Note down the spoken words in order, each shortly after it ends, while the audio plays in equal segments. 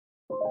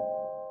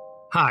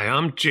Hi,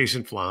 I'm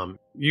Jason Flom.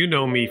 You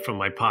know me from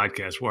my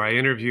podcast where I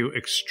interview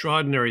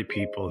extraordinary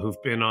people who've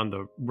been on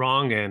the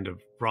wrong end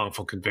of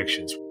wrongful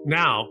convictions.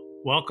 Now,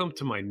 welcome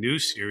to my new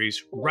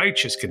series,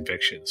 Righteous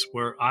Convictions,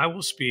 where I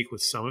will speak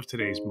with some of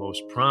today's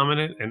most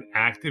prominent and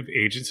active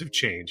agents of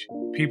change,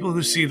 people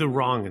who see the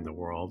wrong in the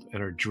world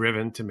and are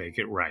driven to make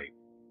it right.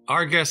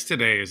 Our guest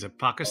today is a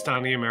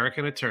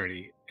Pakistani-American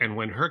attorney, and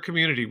when her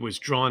community was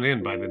drawn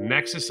in by the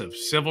nexus of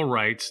civil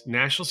rights,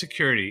 national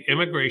security,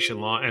 immigration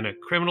law, and a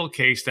criminal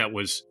case that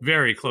was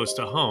very close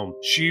to home,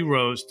 she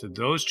rose to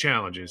those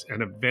challenges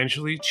and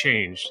eventually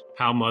changed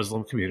how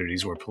Muslim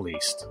communities were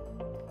policed.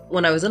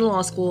 When I was in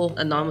law school,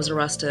 Adnan was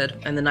arrested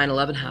and the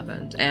 9/11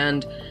 happened.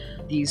 And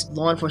these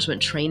law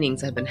enforcement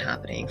trainings had been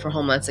happening for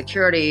Homeland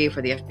Security,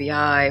 for the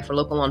FBI, for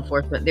local law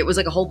enforcement. It was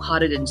like a whole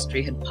cottage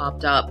industry had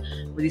popped up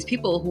where these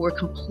people who were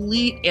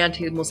complete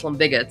anti-Muslim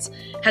bigots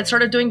had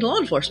started doing law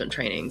enforcement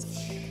trainings.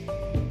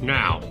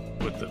 Now,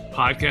 with the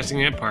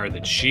podcasting empire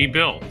that she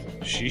built,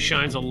 she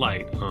shines a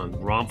light on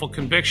wrongful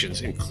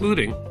convictions,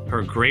 including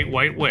her great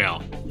white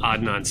whale,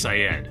 Adnan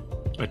Syed.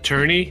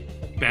 Attorney,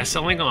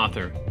 best-selling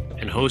author,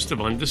 and host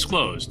of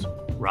Undisclosed,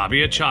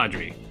 Rabia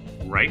Chaudhry,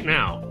 right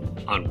now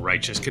on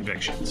Righteous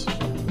Convictions.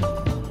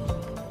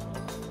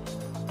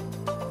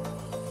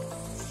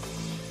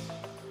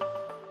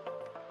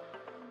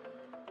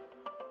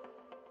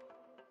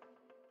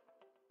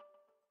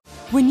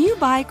 When you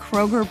buy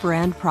Kroger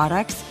brand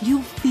products,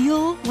 you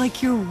feel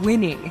like you're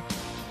winning.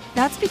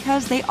 That's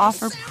because they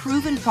offer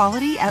proven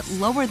quality at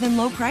lower than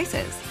low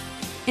prices.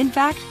 In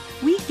fact,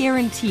 we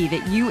guarantee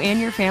that you and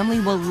your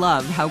family will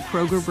love how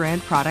Kroger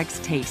brand products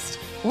taste,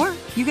 or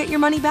you get your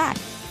money back.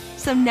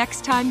 So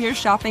next time you're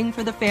shopping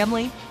for the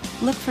family,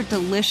 look for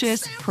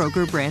delicious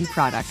Kroger brand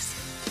products,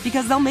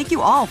 because they'll make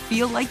you all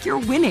feel like you're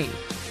winning.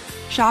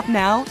 Shop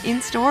now,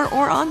 in-store,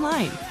 or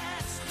online.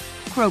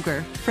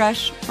 Kroger,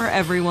 fresh for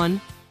everyone.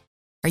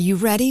 Are you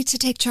ready to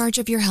take charge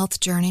of your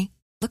health journey?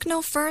 Look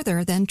no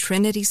further than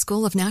Trinity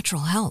School of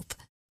Natural Health.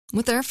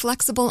 With their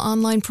flexible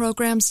online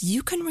programs,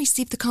 you can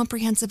receive the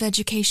comprehensive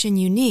education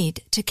you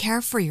need to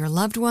care for your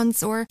loved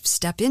ones or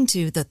step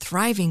into the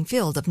thriving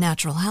field of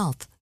natural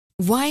health.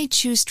 Why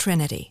choose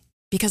Trinity?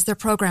 Because their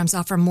programs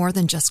offer more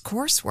than just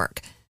coursework.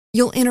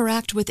 You'll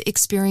interact with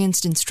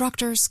experienced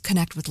instructors,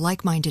 connect with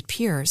like-minded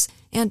peers,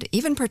 and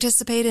even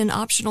participate in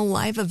optional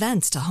live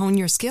events to hone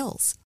your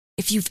skills.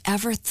 If you've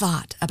ever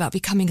thought about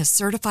becoming a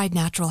certified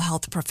natural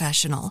health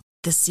professional,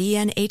 the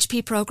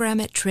CNHP program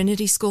at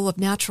Trinity School of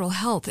Natural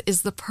Health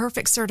is the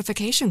perfect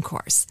certification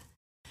course.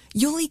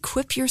 You'll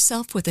equip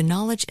yourself with the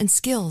knowledge and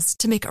skills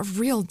to make a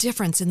real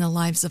difference in the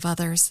lives of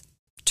others.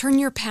 Turn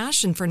your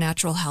passion for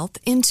natural health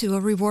into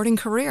a rewarding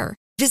career.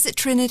 Visit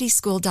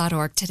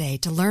trinityschool.org today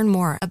to learn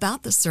more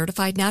about the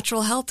Certified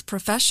Natural Health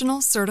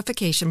Professional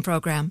Certification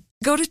Program.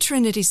 Go to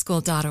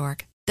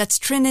trinityschool.org. That's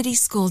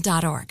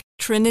trinityschool.org.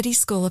 Trinity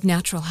School of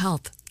Natural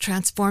Health.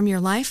 Transform your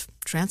life,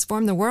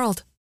 transform the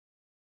world.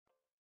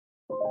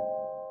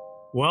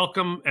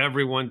 Welcome,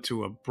 everyone,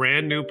 to a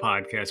brand new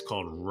podcast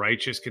called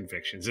Righteous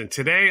Convictions. And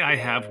today I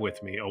have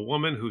with me a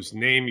woman whose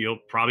name you'll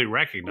probably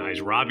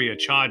recognize, Rabia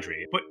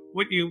Chaudhry. But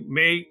what you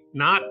may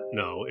not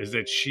know is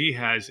that she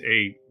has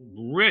a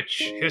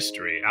rich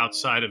history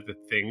outside of the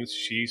things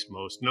she's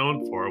most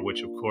known for,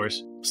 which, of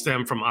course,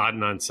 stem from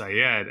Adnan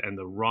Syed and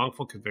the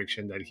wrongful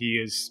conviction that he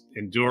is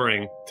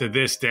enduring to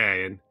this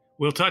day. And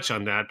we'll touch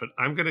on that, but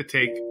I'm going to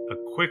take a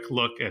quick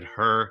look at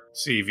her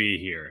CV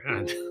here.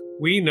 And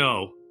we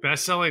know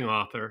best-selling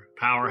author,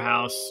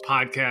 powerhouse,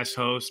 podcast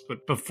host,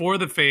 but before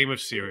the fame of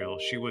Serial,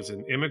 she was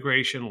an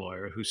immigration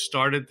lawyer who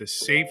started the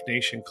Safe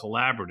Nation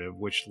Collaborative,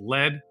 which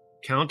led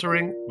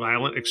Countering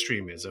Violent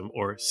Extremism,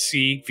 or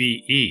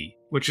CVE,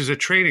 which is a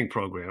training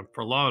program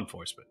for law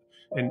enforcement.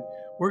 And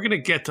we're going to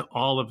get to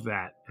all of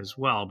that as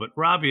well. But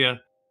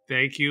Rabia,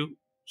 thank you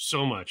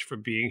so much for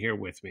being here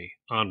with me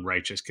on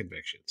Righteous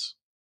Convictions.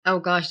 Oh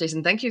gosh,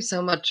 Jason, thank you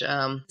so much.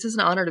 This is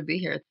an honor to be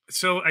here.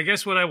 So I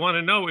guess what I want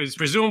to know is,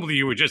 presumably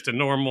you were just a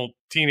normal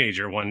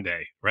teenager one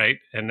day, right?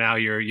 And now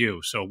you're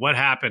you. So what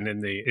happened in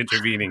the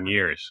intervening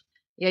years?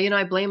 Yeah,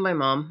 I blame my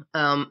mom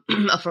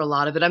for a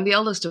lot of it. I'm the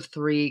eldest of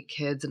 3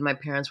 kids, and my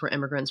parents were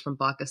immigrants from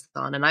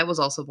Pakistan. And I was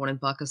also born in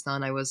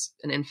Pakistan. I was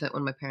an infant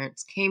when my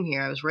parents came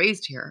here. I was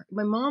raised here.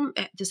 My mom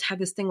just had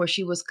this thing where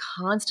she was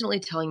constantly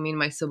telling me and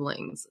my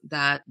siblings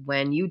that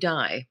when you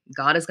die,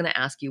 God is going to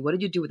ask you, what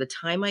did you do with the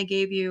time I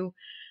gave you?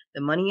 The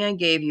money I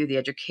gave you, the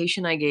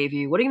education I gave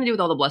you, what are you going to do with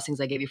all the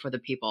blessings I gave you for the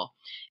people?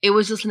 It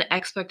was just an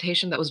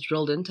expectation that was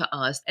drilled into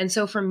us. And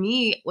so for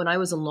me, when I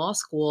was in law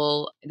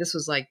school, this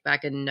was like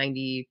back in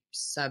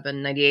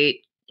 97,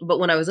 98. But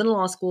when I was in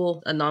law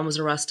school, Adnan was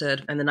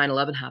arrested and the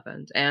 9/11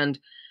 happened. And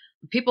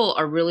people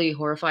are really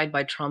horrified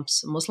by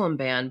Trump's Muslim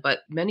ban, but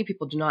many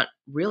people do not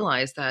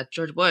realize that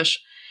George Bush,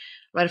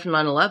 right after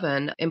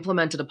 9/11,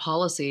 implemented a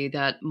policy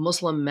that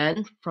Muslim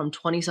men from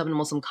 27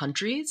 Muslim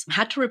countries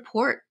had to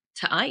report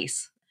to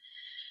ICE.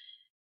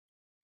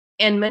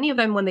 And many of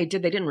them, when they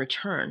did, they didn't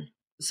return.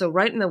 So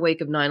right in the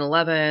wake of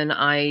 9/11,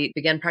 I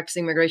began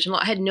practicing immigration law.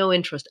 I had no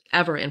interest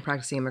ever in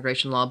practicing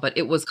immigration law, but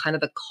it was kind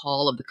of the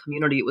call of the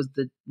community. It was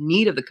the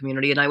need of the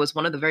community. And I was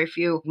one of the very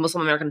few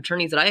Muslim American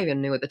attorneys that I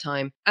even knew at the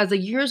time. As the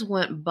years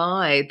went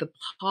by, the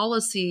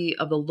policy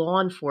of the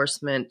law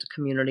enforcement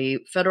community,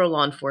 federal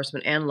law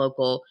enforcement and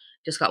local,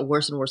 just got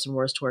worse and worse and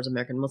worse towards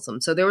American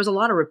Muslims. So there was a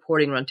lot of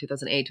reporting around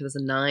 2008,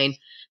 2009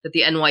 that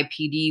the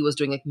NYPD was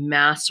doing like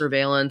mass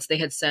surveillance. They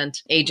had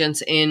sent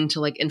agents in to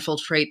like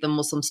infiltrate the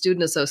Muslim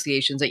student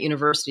associations at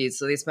universities.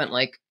 So they spent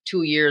like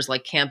 2 years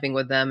like camping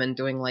with them and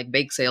doing like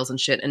bake sales and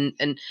shit.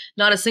 And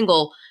not a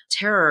single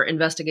terror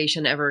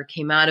investigation ever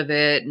came out of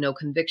it. No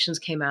convictions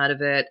came out of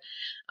it.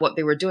 What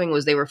they were doing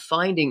was they were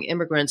finding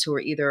immigrants who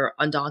were either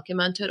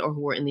undocumented or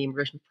who were in the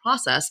immigration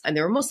process and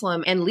they were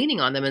Muslim and leaning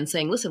on them and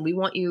saying, listen, we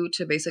want you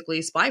to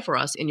basically spy for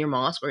us in your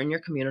mosque or in your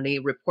community,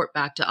 report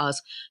back to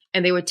us.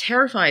 And they would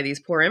terrify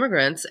these poor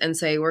immigrants and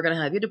say, we're going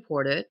to have you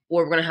deported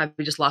or we're going to have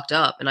you just locked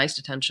up in ICE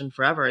detention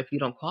forever if you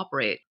don't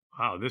cooperate.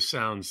 Wow, this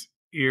sounds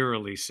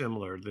eerily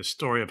similar. The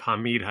story of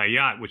Hamid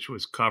Hayat, which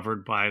was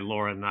covered by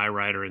Laura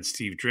Nyrider and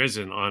Steve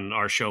Drizin on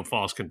our show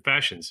False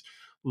Confessions.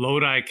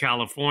 Lodi,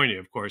 California,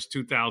 of course,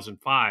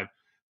 2005,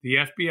 the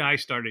FBI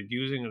started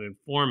using an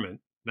informant,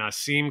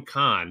 Nasim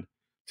Khan,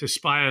 to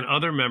spy on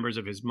other members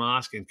of his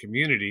mosque and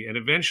community. And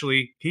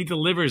eventually he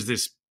delivers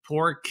this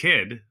poor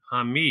kid,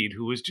 Hamid,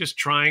 who was just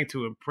trying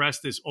to impress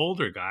this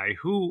older guy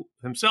who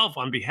himself,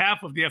 on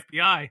behalf of the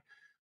FBI,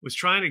 was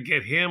trying to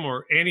get him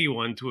or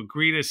anyone to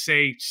agree to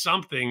say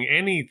something,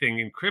 anything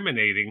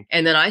incriminating.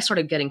 And then I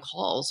started getting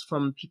calls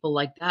from people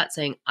like that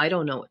saying, I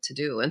don't know what to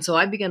do. And so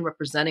I began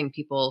representing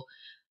people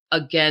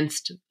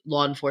against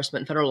law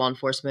enforcement, federal law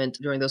enforcement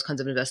during those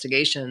kinds of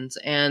investigations.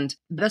 And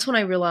that's when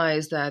I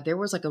realized that there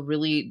was like a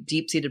really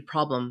deep-seated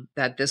problem,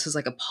 that this is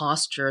like a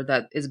posture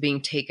that is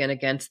being taken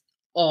against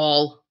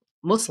all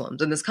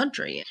Muslims in this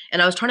country.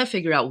 And I was trying to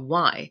figure out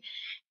why.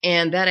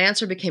 And that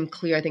answer became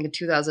clear, I think, in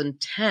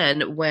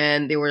 2010,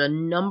 when there were a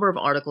number of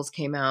articles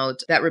came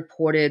out that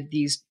reported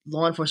these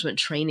law enforcement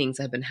trainings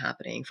that had been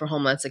happening for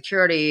Homeland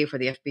Security, for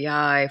the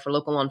FBI, for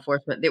local law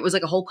enforcement. There was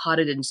like a whole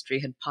cottage industry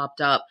had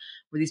popped up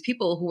where these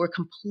people who were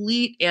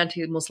complete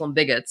anti-Muslim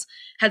bigots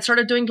had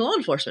started doing law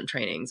enforcement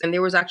trainings. And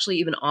there was actually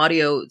even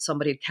audio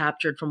somebody had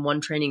captured from one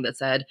training that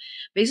said,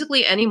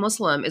 basically any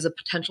Muslim is a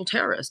potential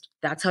terrorist.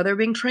 That's how they're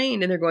being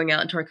trained, and they're going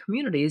out into our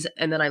communities.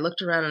 And then I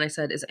looked around and I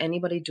said, is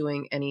anybody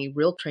doing any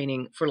real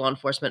training for law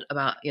enforcement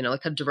about,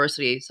 like a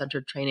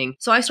diversity-centered training?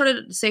 So I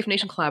started Safe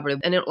Nation Collaborative,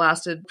 and it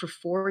lasted for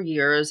 4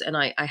 years, and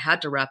I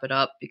had to wrap it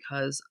up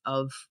because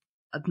of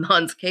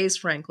Adnan's case,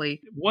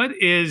 frankly. What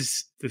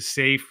is the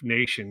Safe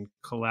Nation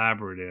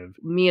Collaborative?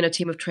 Me and a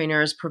team of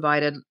trainers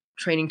provided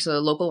training to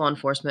local law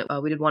enforcement.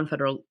 We did one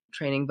federal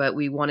training, but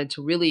we wanted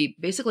to really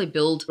basically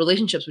build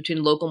relationships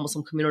between local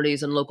Muslim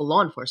communities and local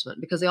law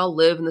enforcement, because they all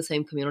live in the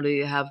same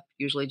community. They have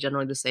usually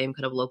generally the same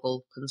kind of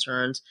local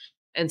concerns.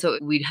 And so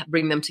we'd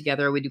bring them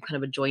together. We do kind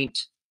of a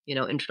joint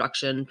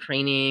introduction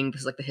training.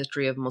 This is like the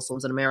history of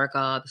Muslims in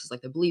America. This is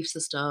like the belief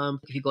system.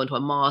 If you go into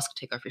a mosque,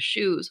 take off your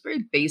shoes,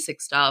 very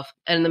basic stuff.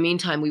 And in the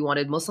meantime, we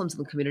wanted Muslims in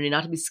the community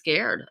not to be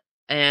scared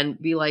and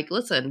be like,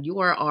 listen, you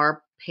are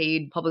our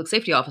paid public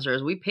safety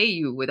officers. We pay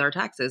you with our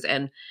taxes,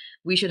 and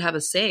we should have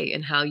a say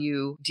in how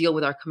you deal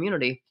with our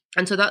community.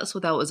 And so that's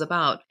what that was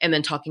about. And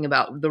then talking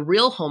about the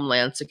real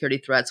homeland security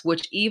threats,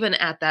 which even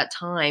at that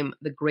time,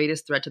 the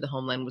greatest threat to the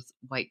homeland was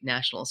white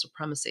national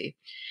supremacy.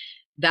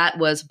 That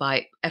was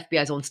by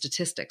FBI's own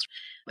statistics.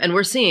 And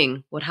we're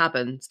seeing what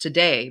happens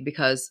today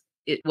because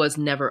it was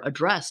never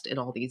addressed in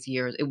all these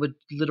years. It would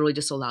literally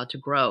just allowed to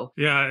grow.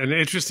 Yeah, an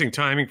interesting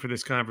timing for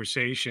this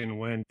conversation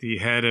when the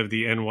head of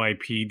the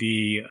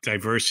NYPD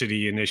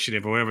diversity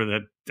initiative, or whatever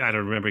that, I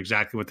don't remember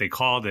exactly what they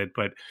called it,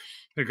 but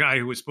the guy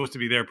who was supposed to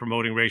be there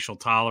promoting racial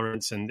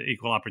tolerance and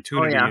equal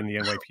opportunity in the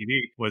NYPD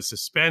was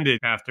suspended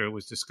after it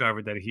was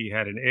discovered that he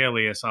had an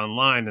alias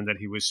online and that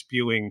he was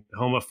spewing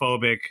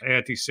homophobic,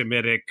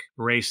 anti-Semitic,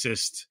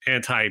 racist,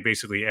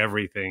 basically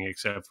everything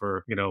except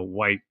for,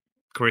 white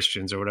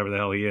Christians or whatever the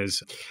hell he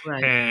is.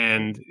 Right.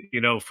 And,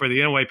 for the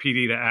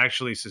NYPD to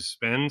actually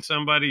suspend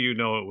somebody,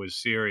 it was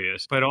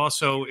serious. But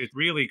also it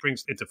really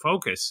brings into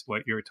focus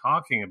what you're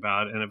talking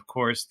about. And of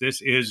course,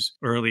 this is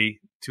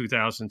early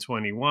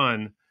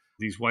 2021.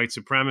 These white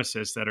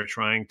supremacists that are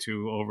trying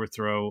to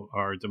overthrow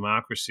our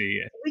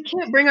democracy. We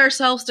can't bring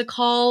ourselves to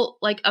call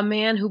like a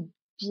man who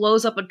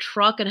blows up a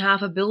truck and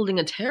half a building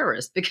a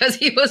terrorist because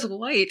he was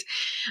white.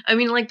 I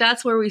mean, like,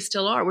 that's where we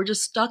still are. We're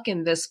just stuck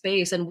in this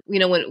space. And, when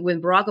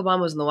Barack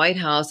Obama was in the White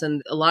House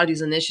and a lot of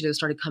these initiatives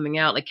started coming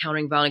out, like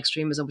Countering Violent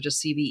Extremism, which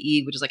is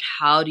CVE, which is like,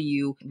 how do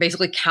you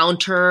basically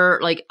counter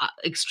like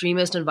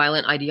extremist and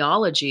violent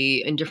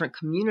ideology in different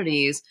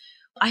communities?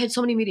 I had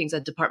so many meetings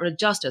at Department of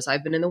Justice.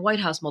 I've been in the White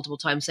House multiple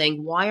times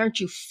saying, why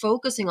aren't you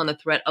focusing on the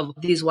threat of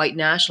these white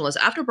nationalists?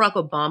 After Barack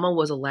Obama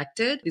was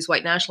elected, these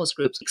white nationalist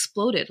groups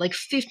exploded. Like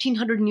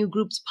 1,500 new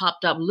groups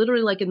popped up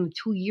literally like in the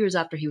 2 years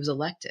after he was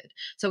elected.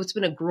 So it's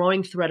been a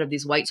growing threat of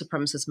these white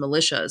supremacist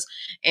militias.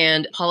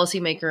 And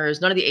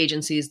policymakers, none of the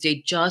agencies,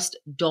 they just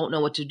don't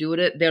know what to do with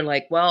it. They're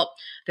like, well,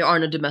 there are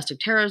no domestic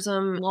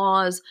terrorism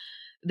laws.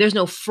 There's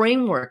no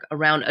framework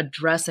around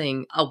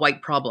addressing a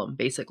white problem,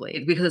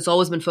 basically, because it's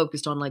always been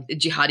focused on like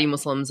jihadi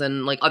Muslims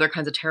and like other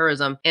kinds of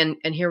terrorism. And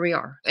here we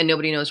are. And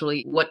nobody knows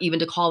really what even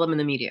to call them in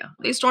the media.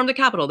 They stormed the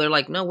Capitol. They're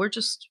like, no, we're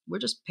just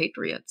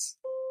patriots.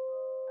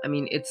 I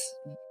mean, it's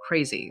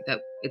crazy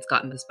that it's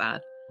gotten this bad.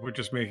 We're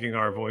just making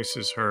our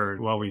voices heard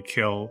while we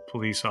kill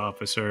police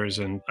officers.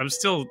 And I'm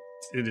still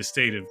in a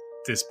state of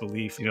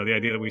disbelief, the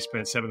idea that we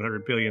spent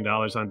 $700 billion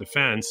on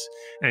defense,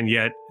 and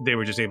yet they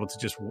were just able to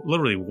just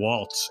literally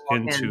waltz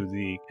into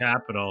the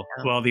Capitol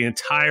while the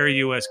entire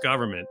U.S.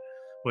 government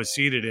was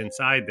seated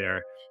inside there.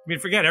 I mean,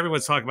 forget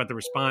everyone's talking about the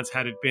response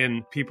had it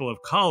been people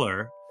of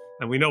color,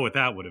 and we know what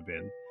that would have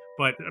been.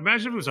 But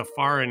imagine if it was a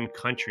foreign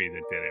country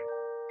that did it.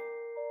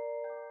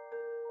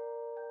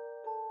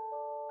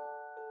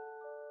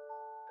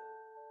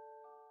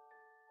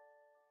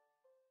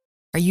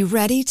 Are you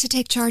ready to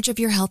take charge of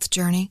your health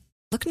journey?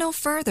 Look no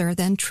further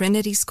than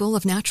Trinity School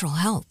of Natural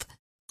Health.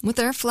 With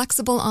their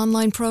flexible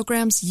online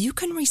programs, you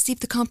can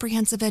receive the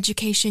comprehensive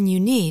education you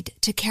need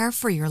to care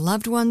for your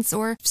loved ones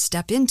or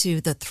step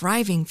into the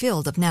thriving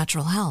field of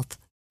natural health.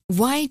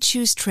 Why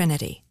choose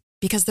Trinity?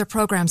 Because their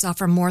programs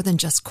offer more than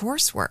just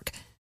coursework.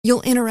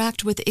 You'll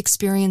interact with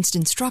experienced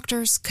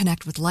instructors,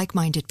 connect with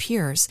like-minded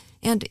peers,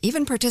 and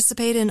even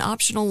participate in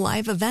optional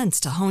live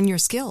events to hone your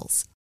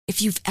skills.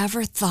 If you've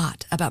ever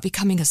thought about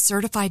becoming a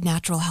certified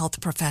natural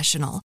health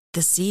professional, the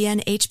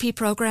CNHP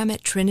program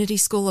at Trinity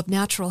School of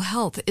Natural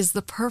Health is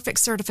the perfect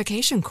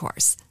certification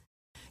course.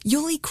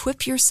 You'll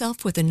equip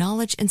yourself with the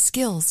knowledge and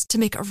skills to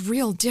make a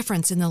real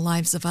difference in the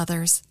lives of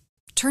others.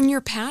 Turn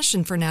your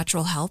passion for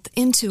natural health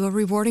into a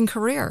rewarding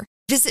career.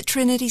 Visit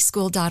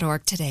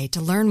trinityschool.org today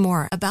to learn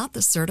more about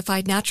the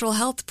Certified Natural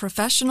Health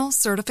Professional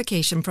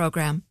Certification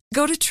Program.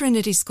 Go to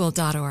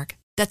trinityschool.org.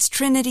 That's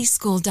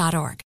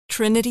trinityschool.org.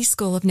 Trinity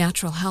School of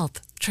Natural Health.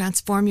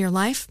 Transform your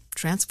life,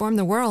 transform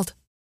the world.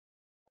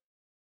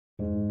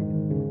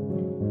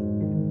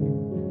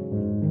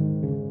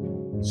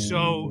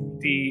 So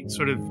the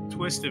sort of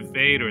twist of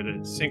fate or the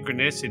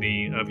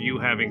synchronicity of you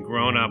having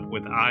grown up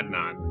with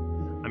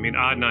Adnan. I mean,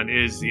 Adnan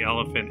is the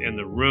elephant in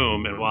the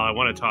room. And while I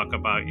want to talk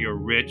about your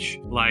rich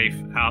life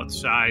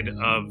outside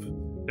of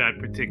that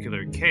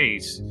particular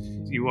case,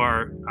 you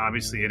are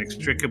obviously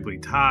inextricably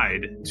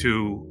tied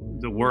to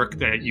the work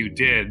that you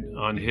did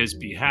on his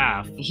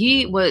behalf.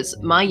 He was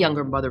my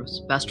younger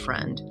brother's best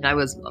friend. I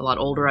was a lot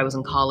older. I was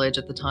in college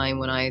at the time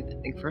when I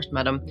think first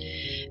met him.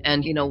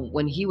 And,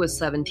 when he was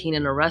 17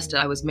 and arrested,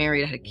 I was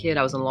married, I had a kid,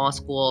 I was in law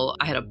school.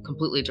 I had a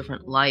completely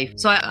different life.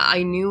 So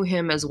I knew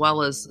him as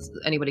well as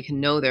anybody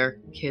can know their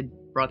kid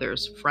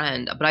brother's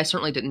friend, but I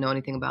certainly didn't know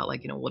anything about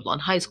Woodlawn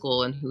High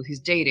School and who he's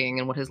dating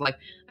and what his life.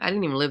 I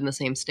didn't even live in the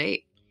same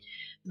state.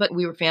 But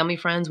we were family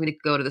friends. We did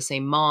go to the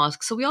same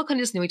mosque. So we all kind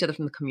of just knew each other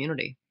from the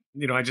community.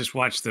 I just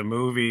watched the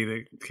movie,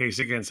 The Case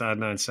Against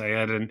Adnan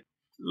Syed, and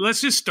let's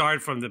just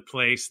start from the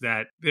place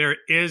that there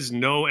is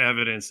no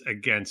evidence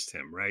against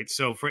him, right?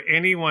 So for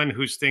anyone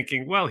who's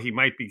thinking, well, he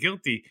might be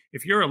guilty,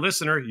 if you're a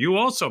listener, you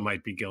also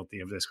might be guilty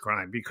of this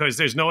crime because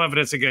there's no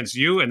evidence against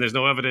you and there's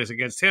no evidence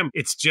against him.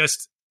 It's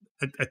just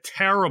a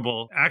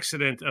terrible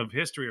accident of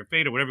history or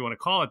fate or whatever you want to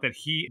call it that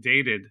he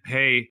dated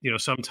Hay,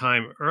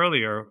 sometime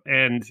earlier.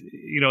 And,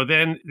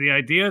 then the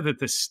idea that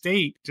the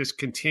state just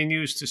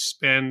continues to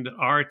spend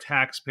our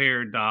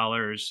taxpayer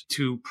dollars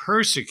to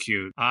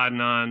persecute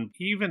Adnan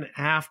even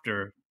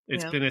after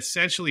it's been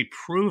essentially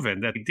proven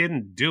that he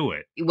didn't do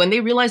it. When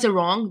they realize they're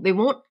wrong, they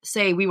won't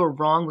say we were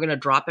wrong, we're going to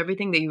drop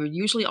everything. They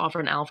usually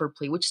offer an Alford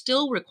plea, which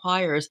still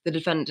requires the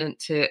defendant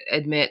to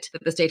admit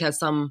that the state has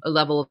some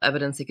level of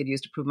evidence they could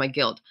use to prove my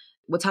guilt.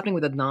 What's happening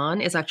with Adnan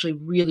is actually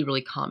really,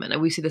 really common.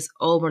 And we see this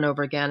over and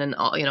over again. And,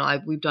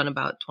 we've done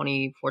about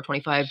 24,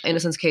 25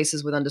 innocence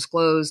cases with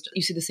undisclosed.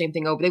 You see the same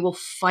thing over. They will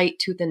fight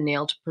tooth and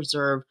nail to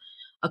preserve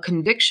a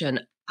conviction.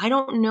 I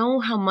don't know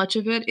how much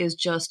of it is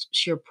just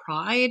sheer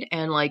pride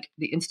and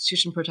the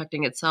institution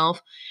protecting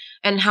itself,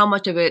 and how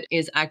much of it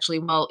is actually,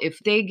 well, if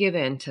they give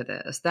in to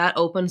this, that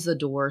opens the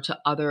door to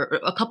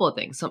a couple of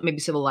things, maybe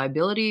civil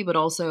liability, but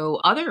also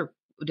other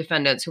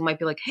defendants who might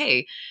be like,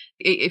 hey,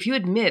 if you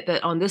admit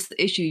that on this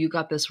issue you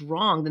got this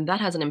wrong, then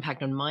that has an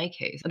impact on my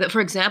case. That,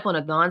 for example,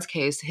 in Adnan's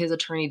case, his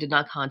attorney did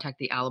not contact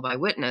the alibi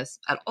witness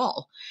at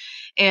all.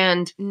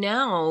 And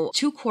now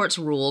 2 courts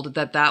ruled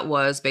that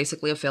was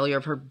basically a failure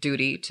of her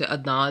duty to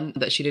Adnan,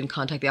 that she didn't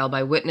contact the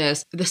alibi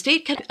witness. The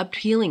state kept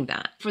appealing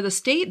that. For the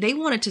state, they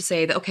wanted to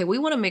say that, okay, we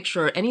want to make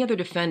sure any other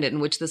defendant in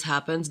which this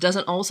happens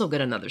doesn't also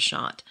get another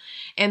shot.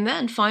 And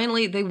then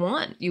finally they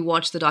won. You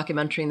watch the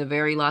documentary in the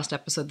very last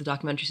episode of the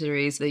documentary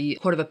series, the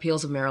Court of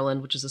Appeals of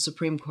Maryland, which is the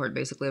Supreme Court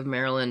basically of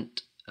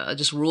Maryland,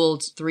 just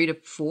ruled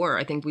 3-4.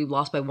 I think we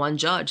lost by one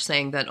judge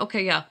saying that,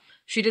 okay, yeah,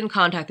 she didn't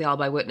contact the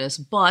alibi witness,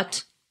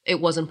 but it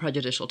wasn't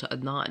prejudicial to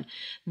Adnan.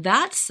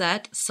 That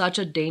set such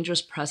a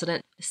dangerous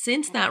precedent.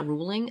 Since that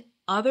ruling,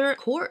 other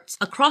courts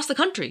across the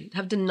country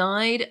have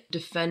denied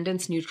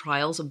defendants new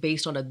trials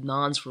based on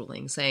Adnan's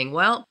ruling, saying,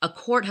 well, a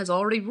court has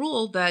already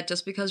ruled that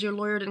just because your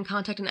lawyer didn't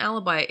contact an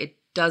alibi, it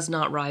does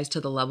not rise to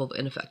the level of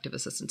ineffective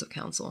assistance of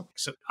counsel.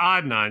 So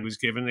Adnan was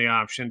given the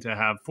option to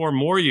have 4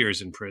 more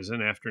years in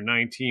prison after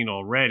 19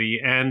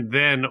 already, and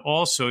then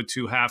also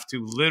to have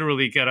to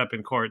literally get up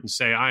in court and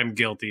say, I'm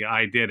guilty,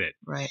 I did it.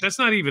 Right. That's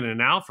not even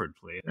an Alford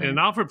plea. Right. An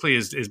Alford plea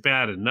is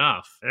bad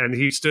enough. And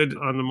he stood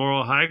on the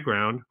moral high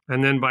ground,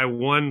 and then by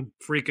one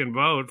freaking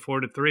vote,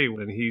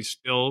 4-3, and he's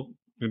still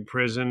in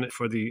prison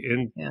for the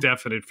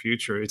indefinite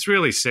future. It's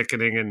really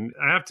sickening. And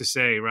I have to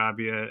say,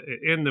 Rabia,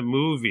 in the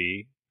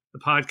movie, the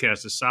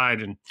podcast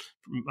aside, and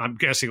I'm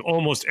guessing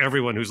almost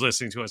everyone who's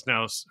listening to us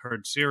now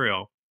heard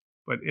Serial,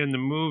 but in the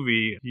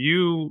movie,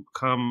 you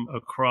come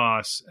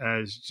across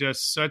as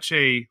just such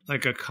a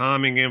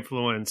calming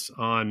influence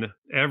on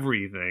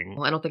everything.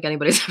 Well, I don't think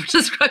anybody's ever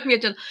described me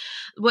as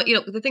but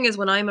the thing is,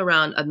 when I'm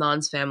around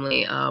Adnan's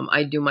family,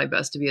 I do my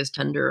best to be as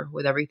tender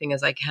with everything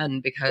as I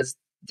can because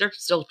they're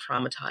still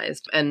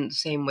traumatized, and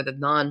same with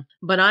Adnan.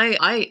 But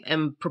I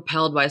am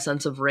propelled by a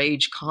sense of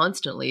rage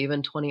constantly,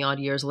 even 20 odd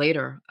years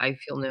later. I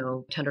feel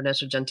no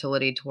tenderness or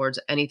gentility towards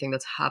anything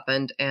that's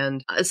happened.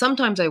 And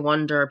sometimes I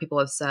wonder, people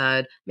have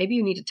said, maybe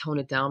you need to tone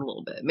it down a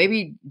little bit.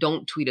 Maybe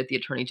don't tweet at the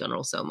Attorney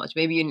General so much.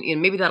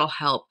 Maybe that'll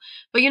help.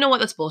 But you know what?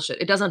 That's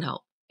bullshit. It doesn't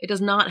help. It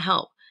does not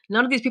help.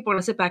 None of these people are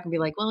going to sit back and be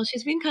like, well,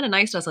 she's being kind of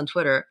nice to us on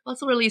Twitter.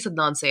 Let's release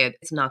Adnan Syed.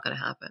 It's not going to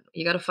happen.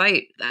 You got to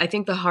fight. I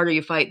think the harder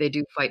you fight, they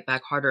do fight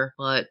back harder.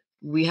 But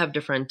we have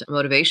different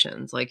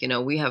motivations.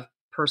 We have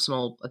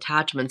personal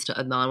attachments to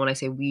Adnan. When I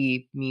say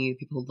we, me,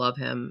 people who love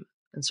him.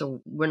 And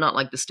so we're not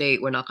like the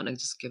state. We're not going to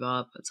just give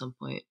up at some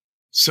point.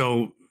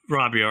 So,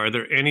 Rabia, are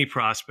there any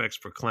prospects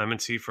for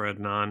clemency for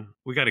Adnan?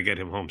 We got to get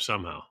him home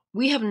somehow.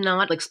 We have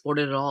not explored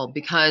it at all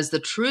because the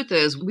truth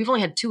is we've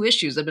only had 2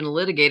 issues that have been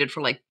litigated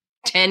for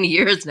 10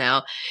 years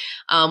now,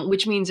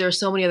 which means there are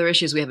so many other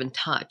issues we haven't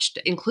touched,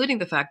 including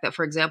the fact that,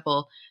 for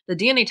example, the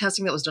DNA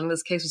testing that was done in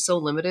this case was so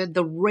limited.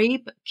 The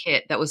rape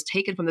kit that was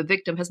taken from the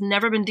victim has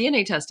never been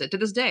DNA tested to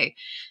this day.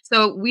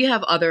 So we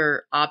have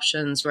other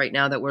options right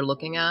now that we're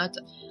looking at.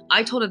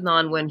 I told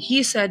Adnan when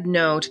he said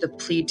no to the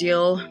plea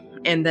deal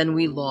and then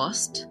we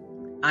lost,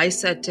 I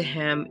said to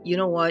him, you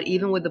know what,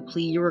 even with the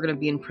plea, you were going to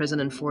be in prison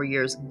in 4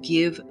 years.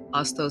 Give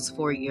us those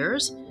 4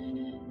 years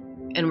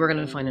and we're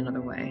going to find another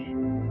way.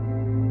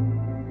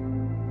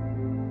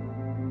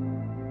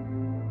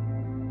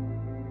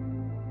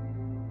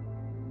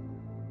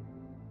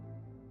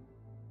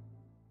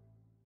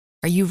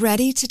 Are you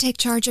ready to take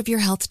charge of your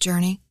health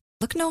journey?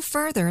 Look no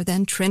further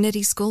than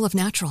Trinity School of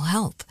Natural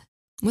Health.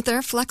 With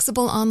their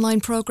flexible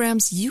online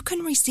programs, you can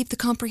receive the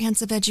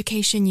comprehensive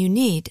education you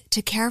need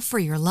to care for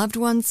your loved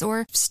ones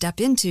or step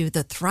into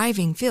the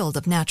thriving field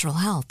of natural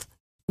health.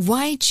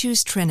 Why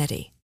choose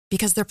Trinity?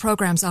 Because their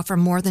programs offer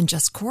more than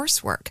just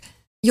coursework.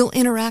 You'll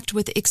interact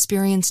with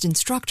experienced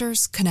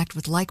instructors, connect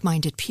with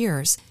like-minded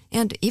peers,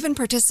 and even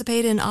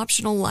participate in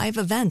optional live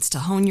events to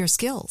hone your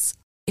skills.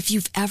 If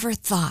you've ever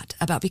thought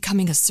about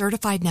becoming a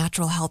certified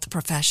natural health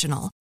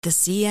professional, the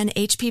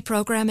CNHP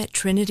program at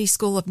Trinity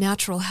School of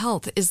Natural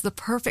Health is the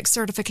perfect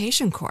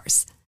certification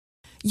course.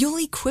 You'll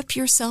equip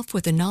yourself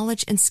with the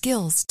knowledge and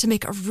skills to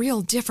make a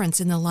real difference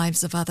in the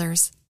lives of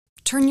others.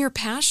 Turn your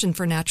passion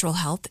for natural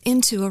health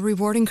into a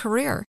rewarding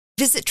career.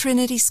 Visit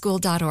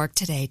trinityschool.org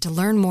today to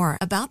learn more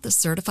about the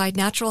Certified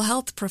Natural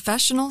Health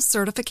Professional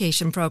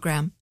Certification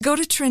Program. Go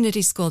to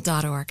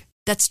trinityschool.org.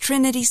 That's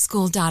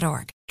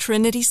trinityschool.org.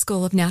 Trinity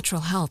School of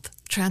Natural Health.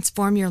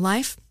 Transform your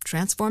life,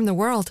 transform the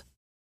world.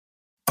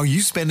 Are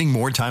you spending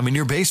more time in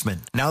your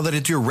basement now that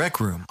it's your rec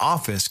room,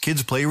 office,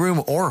 kids'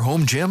 playroom, or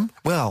home gym?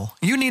 Well,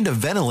 you need to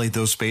ventilate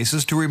those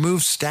spaces to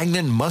remove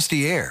stagnant,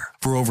 musty air.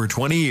 For over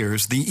 20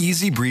 years, the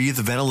Easy Breathe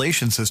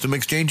ventilation system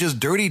exchanges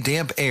dirty,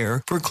 damp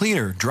air for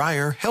cleaner,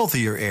 drier,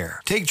 healthier air.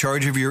 Take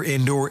charge of your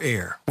indoor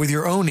air with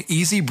your own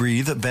Easy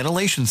Breathe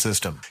ventilation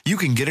system. You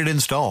can get it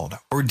installed,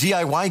 or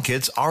DIY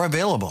kits are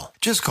available.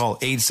 Just call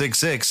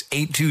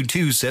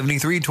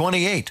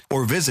 866-822-7328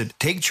 or visit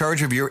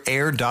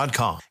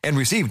takechargeofyourair.com and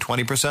receive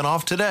 20%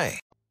 off today.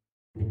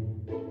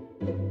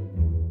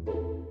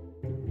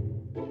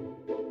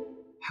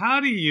 How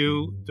do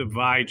you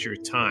divide your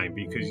time?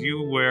 Because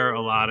you wear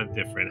a lot of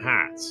different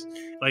hats.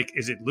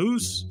 Is it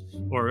loose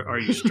or are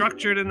you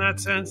structured in that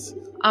sense?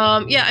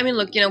 Yeah, I mean,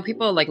 look,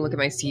 people look at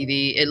my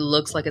CV. It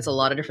looks like it's a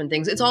lot of different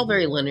things. It's all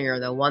very linear,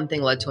 though. One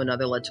thing led to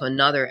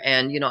another.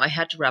 And, I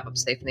had to wrap up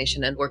Safe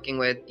Nation and working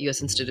with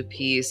U.S. Institute of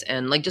Peace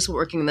and just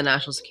working in the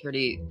national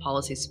security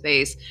policy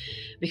space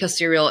because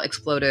Serial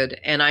exploded.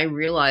 And I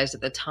realized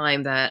at the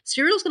time that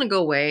Serial is going to go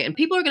away and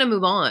people are going to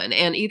move on.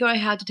 And either I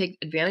had to take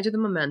advantage of the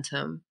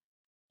momentum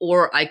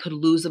or I could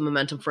lose the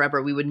momentum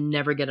forever. We would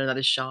never get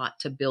another shot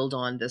to build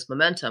on this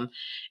momentum.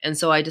 And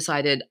so I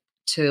decided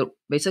to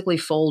basically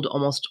fold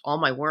almost all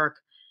my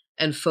work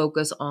and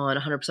focus on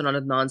 100% on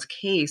Adnan's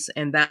case.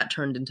 And that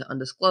turned into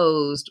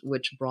Undisclosed,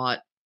 which brought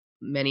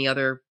many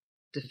other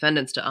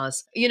defendants to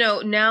us.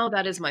 Now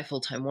that is my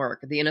full-time work.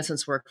 The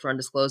innocence work for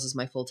Undisclosed is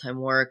my full-time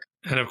work.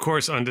 And of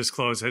course,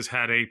 Undisclosed has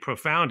had a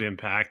profound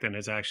impact and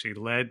has actually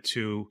led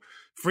to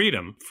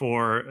freedom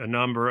for a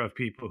number of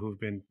people who've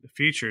been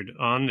featured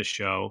on the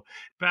show.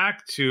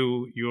 Back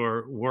to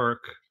your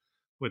work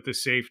with the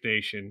Safe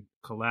Nation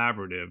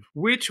Collaborative,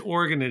 which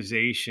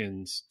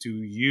organizations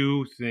do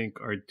you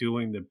think are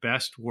doing the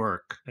best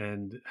work,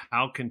 and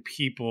how can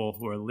people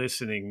who are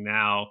listening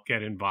now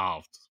get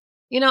involved?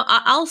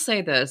 I'll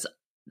say this.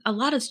 A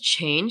lot has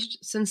changed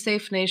since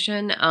Safe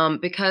Nation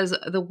because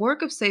the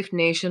work of Safe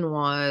Nation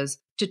was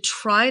to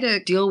try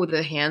to deal with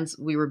the hands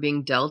we were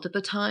being dealt at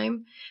the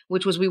time,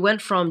 which was we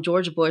went from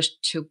George Bush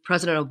to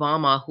President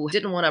Obama, who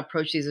didn't want to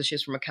approach these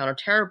issues from a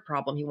counterterror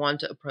problem. He wanted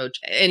to approach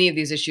any of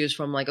these issues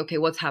from like, okay,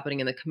 what's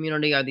happening in the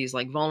community? Are these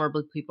like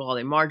vulnerable people? Are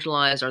they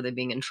marginalized? Are they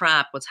being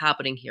entrapped? What's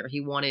happening here?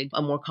 He wanted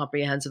a more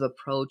comprehensive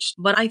approach.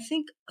 But I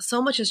think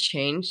so much has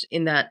changed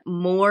in that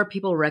more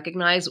people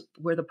recognize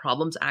where the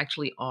problems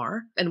actually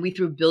are. And we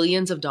threw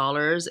billions of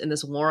dollars in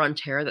this war on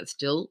terror that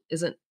still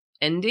isn't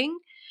ending.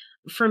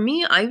 For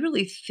me, I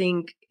really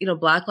think,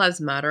 Black Lives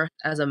Matter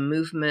as a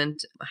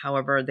movement,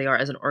 however they are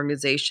as an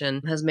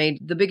organization, has made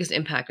the biggest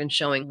impact in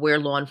showing where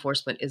law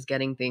enforcement is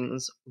getting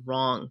things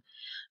wrong.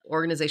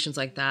 Organizations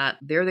like that,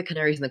 they're the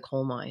canaries in the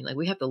coal mine. Like,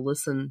 we have to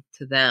listen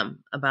to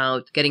them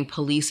about getting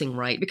policing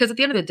right. Because at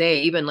the end of the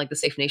day, even like the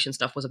Safe Nation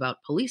stuff was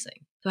about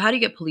policing. So how do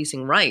you get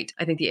policing right?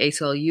 I think the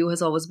ACLU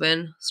has always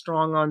been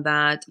strong on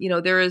that.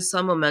 There is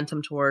some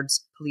momentum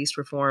towards police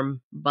reform,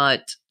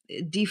 but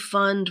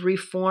defund,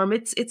 reform,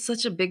 it's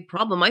such a big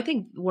problem. I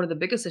think one of the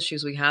biggest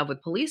issues we have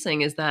with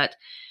policing is that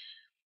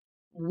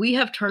we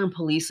have turned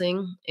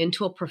policing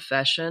into a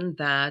profession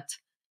that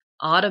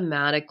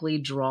automatically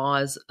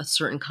draws a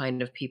certain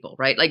kind of people,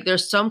 right? Like,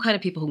 there's some kind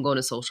of people who go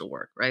into social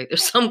work, right?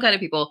 There's some kind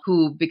of people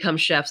who become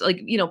chefs.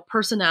 Like,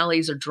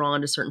 personalities are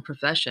drawn to certain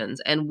professions.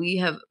 And we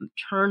have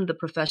turned the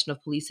profession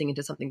of policing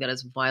into something that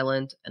is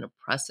violent and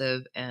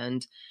oppressive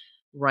and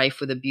rife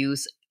with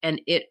abuse. And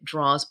it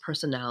draws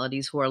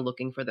personalities who are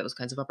looking for those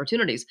kinds of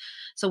opportunities.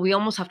 So we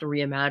almost have to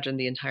reimagine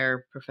the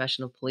entire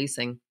profession of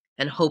policing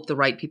and hope the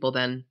right people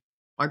then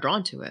are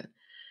drawn to it.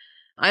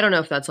 I don't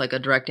know if that's like a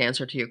direct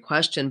answer to your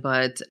question,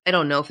 but I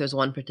don't know if there's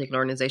one particular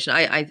organization.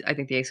 I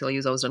think the ACLU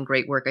has always done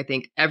great work. I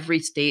think every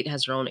state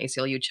has their own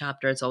ACLU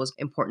chapter. It's always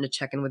important to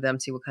check in with them,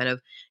 see what kind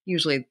of,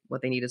 usually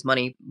what they need is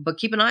money, but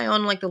keep an eye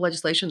on like the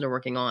legislation they're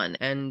working on.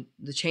 And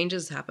the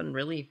changes happen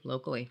really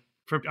locally.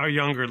 For our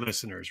younger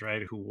listeners,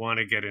 right, who want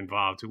to get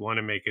involved, who want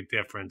to make a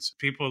difference,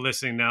 people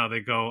listening now, they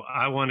go,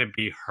 I want to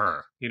be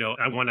her.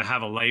 I want to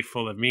have a life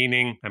full of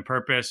meaning and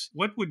purpose.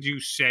 What would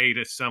you say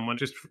to someone?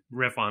 Just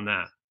riff on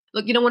that.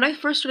 Look, when I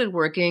first started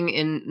working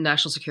in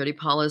national security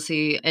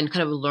policy and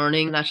kind of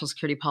learning national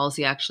security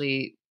policy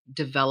actually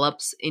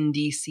develops in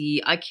DC,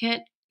 I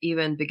can't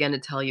even begin to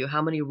tell you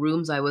how many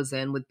rooms I was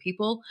in with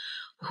people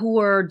who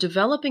were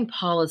developing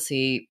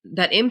policy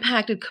that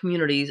impacted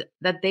communities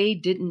that they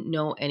didn't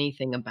know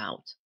anything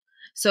about.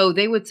 So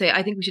they would say,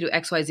 I think we should do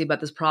XYZ about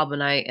this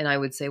problem. And I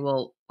would say,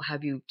 well,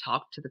 have you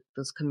talked to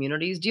those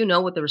communities? Do you know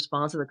what the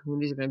response of the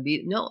communities are going to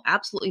be? No,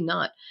 absolutely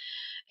not.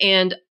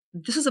 And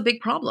this is a big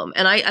problem.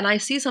 And I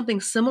see something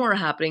similar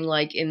happening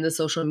like in the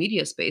social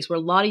media space, where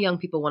a lot of young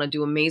people want to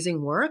do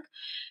amazing work.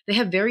 They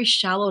have very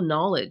shallow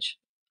knowledge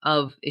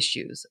of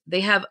issues. They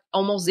have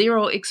almost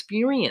zero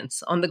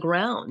experience on the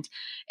ground.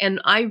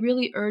 And I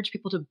really urge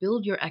people to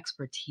build your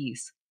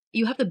expertise.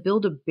 You have to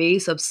build a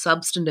base of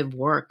substantive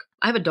work.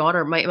 I have a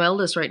daughter, my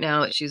eldest right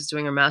now, she's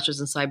doing her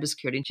master's in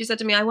cybersecurity. And she said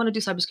to me, I want to do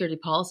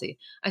cybersecurity policy.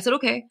 I said,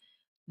 okay,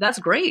 that's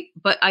great.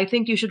 But I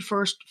think you should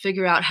first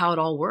figure out how it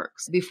all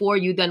works before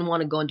you then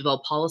want to go and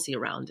develop policy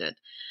around it.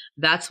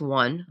 That's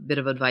one bit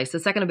of advice. The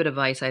second bit of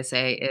advice I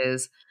say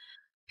is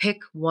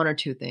pick one or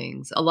two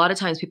things. A lot of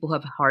times people who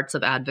have hearts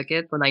of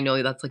advocates, and I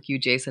know that's like you,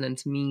 Jason, and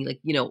to me, like,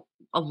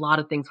 a lot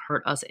of things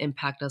hurt us,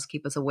 impact us,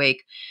 keep us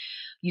awake.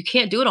 You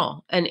can't do it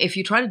all. And if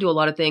you try to do a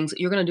lot of things,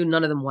 you're going to do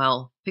none of them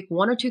well. Pick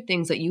one or two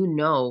things that you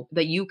know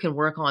that you can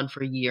work on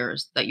for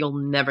years, that you'll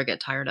never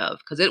get tired of,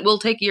 because it will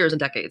take years and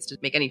decades to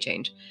make any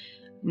change.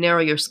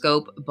 Narrow your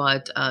scope,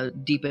 but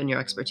deepen your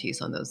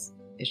expertise on those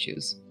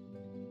issues.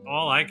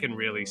 All I can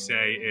really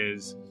say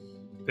is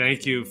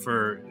thank you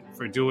for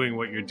doing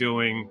what you're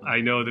doing.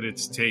 I know that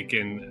it's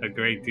taken a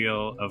great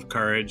deal of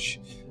courage.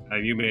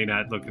 You may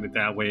not look at it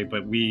that way,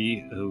 but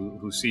we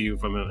who see you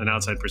from an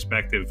outside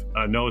perspective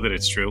know that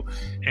it's true.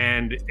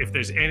 And if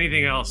there's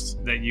anything else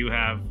that you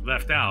have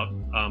left out,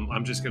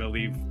 I'm just going to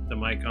leave the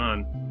mic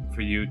on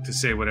for you to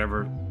say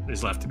whatever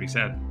is left to be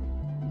said.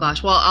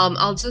 Gosh, well,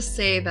 I'll just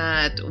say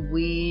that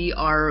we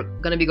are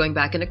going to be going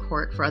back into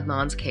court for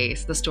Adnan's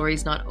case. The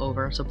story's not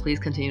over, so please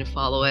continue to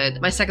follow it.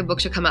 My second book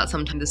should come out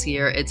sometime this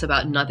year. It's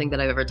about nothing that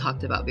I've ever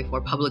talked about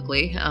before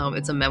publicly.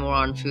 It's a memoir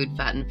on food,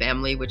 fat, and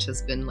family, which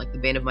has been like the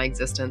bane of my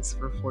existence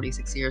for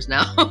 46 years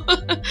now.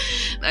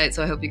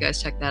 So I hope you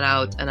guys check that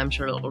out, and I'm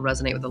sure it'll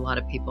resonate with a lot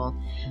of people.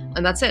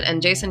 And that's it.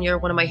 And Jason, you're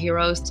one of my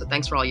heroes, so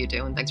thanks for all you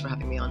do, and thanks for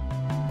having me on.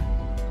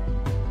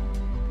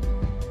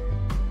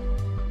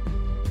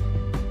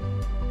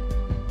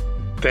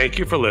 Thank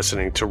you for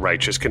listening to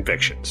Righteous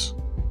Convictions.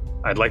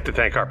 I'd like to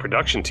thank our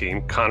production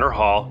team, Connor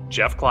Hall,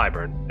 Jeff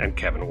Clyburn, and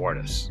Kevin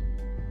Wardis.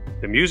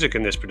 The music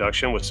in this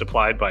production was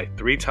supplied by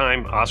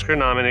 3-time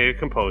Oscar-nominated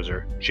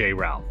composer Jay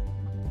Ralph.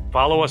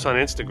 Follow us on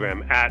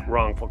Instagram at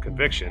Wrongful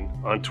Conviction,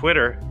 on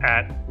Twitter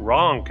at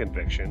Wrong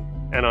Conviction,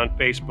 and on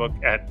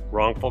Facebook at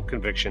Wrongful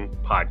Conviction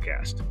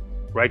Podcast.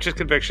 Righteous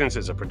Convictions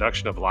is a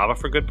production of Lava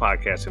for Good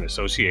Podcast in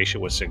association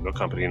with Signal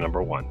Company No.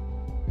 1.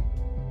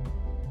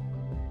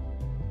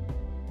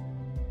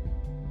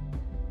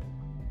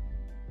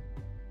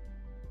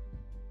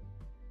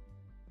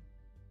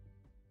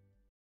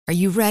 Are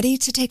you ready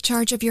to take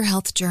charge of your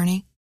health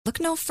journey? Look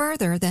no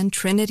further than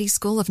Trinity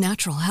School of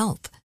Natural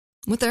Health.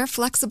 With their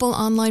flexible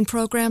online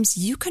programs,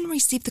 you can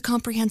receive the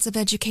comprehensive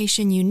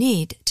education you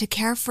need to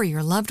care for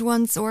your loved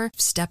ones or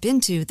step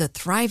into the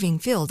thriving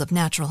field of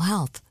natural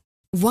health.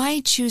 Why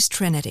choose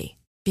Trinity?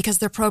 Because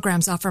their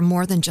programs offer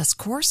more than just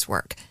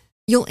coursework.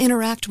 You'll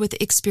interact with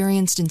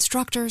experienced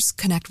instructors,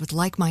 connect with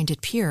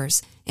like-minded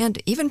peers,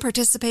 and even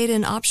participate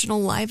in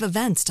optional live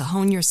events to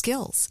hone your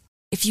skills.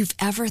 If you've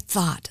ever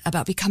thought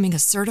about becoming a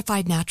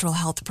certified natural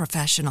health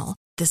professional,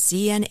 the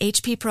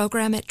CNHP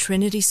program at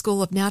Trinity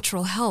School of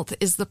Natural Health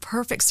is the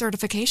perfect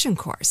certification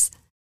course.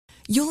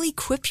 You'll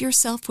equip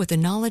yourself with the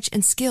knowledge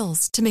and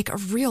skills to make a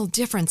real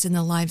difference in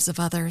the lives of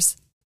others.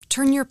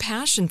 Turn your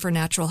passion for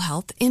natural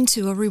health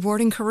into a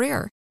rewarding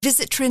career.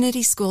 Visit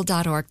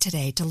trinityschool.org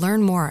today to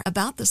learn more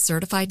about the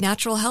Certified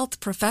Natural Health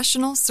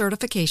Professional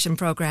Certification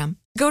Program.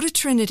 Go to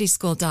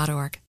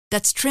trinityschool.org.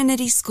 That's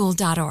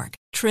trinityschool.org.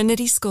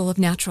 Trinity School of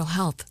Natural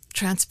Health.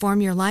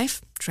 Transform your life,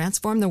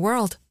 transform the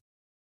world.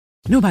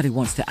 Nobody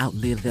wants to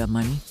outlive their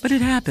money, but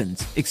it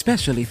happens,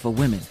 especially for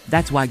women.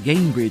 That's why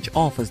Gainbridge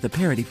offers the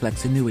Parity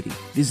Flex annuity,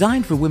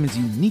 designed for women's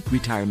unique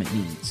retirement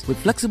needs, with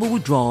flexible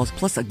withdrawals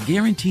plus a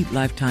guaranteed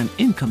lifetime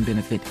income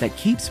benefit that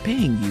keeps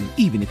paying you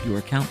even if your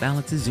account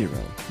balance is zero.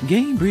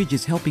 Gainbridge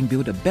is helping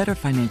build a better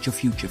financial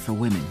future for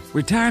women.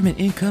 Retirement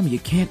income you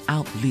can't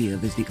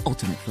outlive is the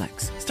ultimate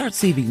flex. Start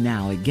saving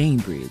now at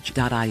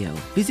Gainbridge.io.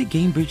 Visit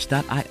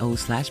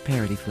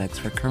Gainbridge.io/ParityFlex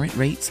for current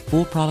rates,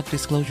 full product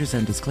disclosures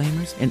and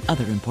disclaimers, and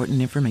other important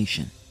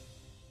information.